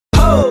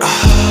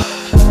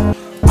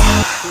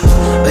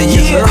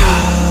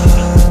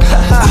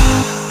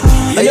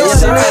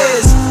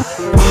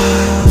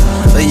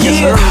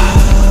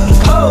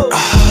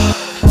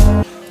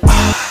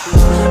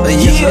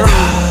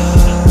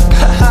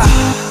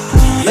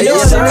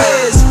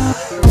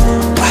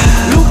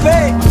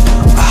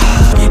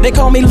they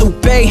call me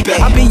Lupe.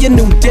 I'll be your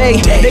new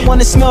day. They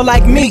wanna smell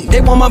like me,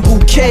 they want my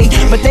bouquet,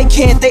 but they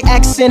can't, they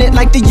accent it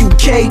like the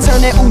UK.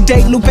 Turn that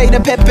Uday Lupe to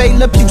Pepe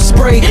Le Pew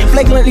spray.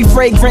 Flagrantly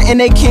fragrant and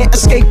they can't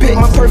escape it.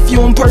 My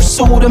perfume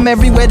pursued them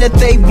everywhere that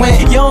they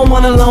went. You don't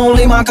want a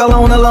lonely, my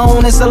cologne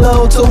alone. It's a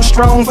little too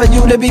strong for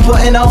you to be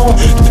putting on.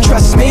 But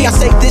trust me, I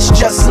say this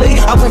justly.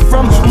 I went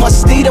from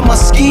musty to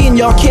musky, and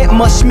y'all can't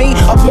mush me.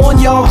 Up on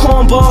y'all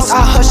cornballs,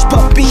 I hush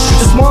puppy.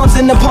 The swans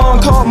in the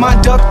pond called my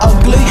duck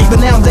ugly, but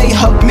now they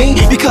hug me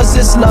because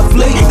it's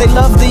lovely. They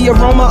love the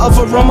aroma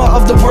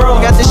of the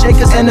world. Got the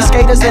shakers and the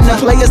skaters and the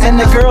players and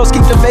the girls.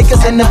 Keep the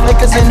fakers and the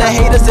fakers and the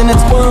haters in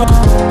its world.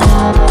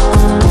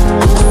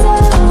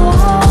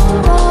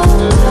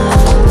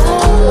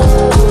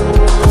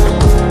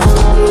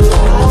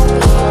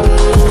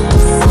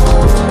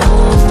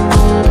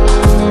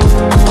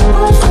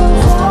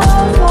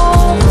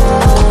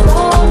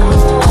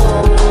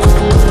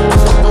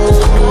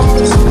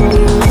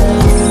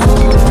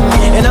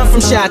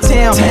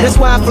 Chi-town, that's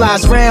why I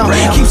flies round.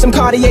 Keep some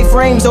Cartier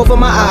frames over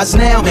my eyes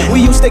now.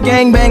 We used to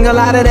gangbang, a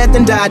lot of that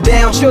then died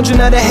down. Children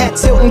of the hat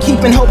tilting,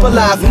 keeping hope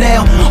alive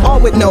now. All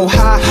with no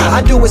high,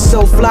 I do it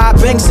so fly.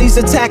 Banksy's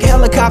attack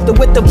helicopter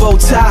with the bow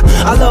tie.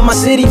 I love my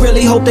city,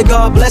 really hope that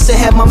God bless it.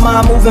 Have my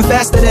mind moving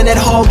faster than that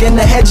hog in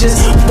the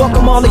hedges.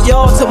 Welcome all of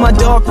y'all to my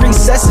dark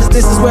recesses.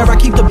 This is where I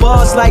keep the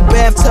bars like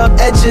bathtub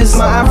edges.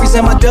 My ivories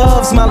and my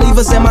doves, my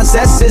levers and my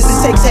zesses.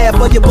 It takes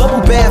half of your bubble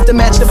bath to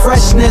match the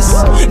freshness.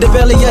 The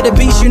belly of the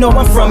beast, you know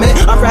I'm from it.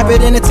 I wrap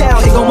it in a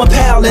towel, here go my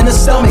pal in the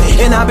stomach.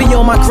 And I be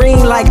on my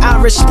green like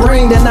Irish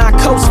Spring. Then I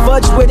coast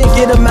fudge with it,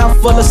 get a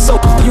mouthful of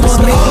soap. You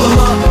want me?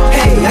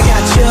 Hey, I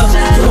got ya.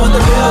 You want the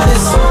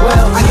realness?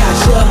 Well, I got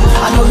ya.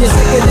 I know you're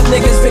sick of them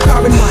niggas been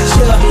carving my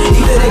ya.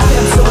 Either they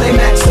pimps or they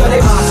max or they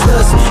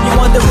monsters. You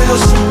want the real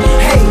shit?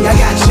 Hey, I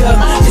got ya.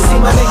 You see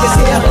my niggas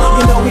here?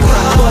 You know we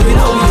proper, you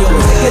know we do.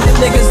 Sick of them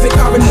niggas been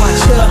carving my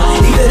ya.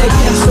 Either they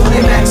pimps or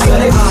they max or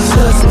they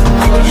monsters.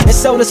 And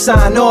so to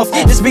sign off,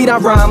 this beat I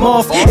rhyme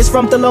off. It's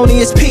from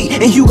Thelonious P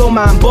and Hugo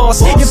Mine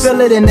Boss. You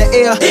feel it in the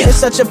air, it's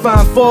such a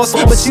fine force,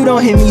 but you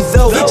don't hear me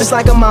though, just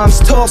like a mom's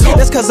talk.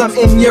 That's cause I'm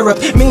in Europe,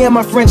 me and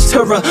my French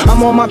tourer.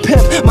 I'm on my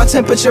pimp, my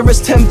temperature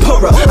is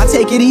tempura. I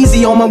take it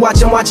easy on my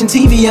watch, I'm watching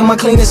TV. And my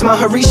cleanest, my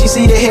Harishi,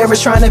 see the hair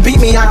is trying to beat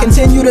me. I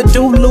continue to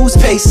lose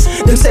pace.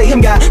 Them say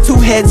him got 2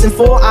 heads and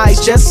 4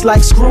 eyes, just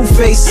like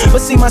Screwface. But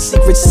see my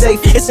secret's safe,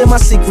 it's in my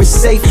secret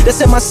safe.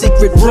 That's in my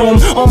secret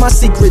room, on my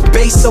secret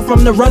base. So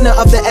from the runner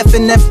of the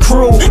F&F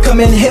crew, come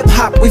in hip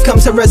hop, we've come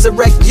to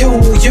resurrect you.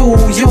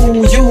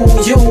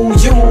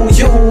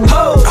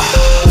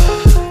 Ho!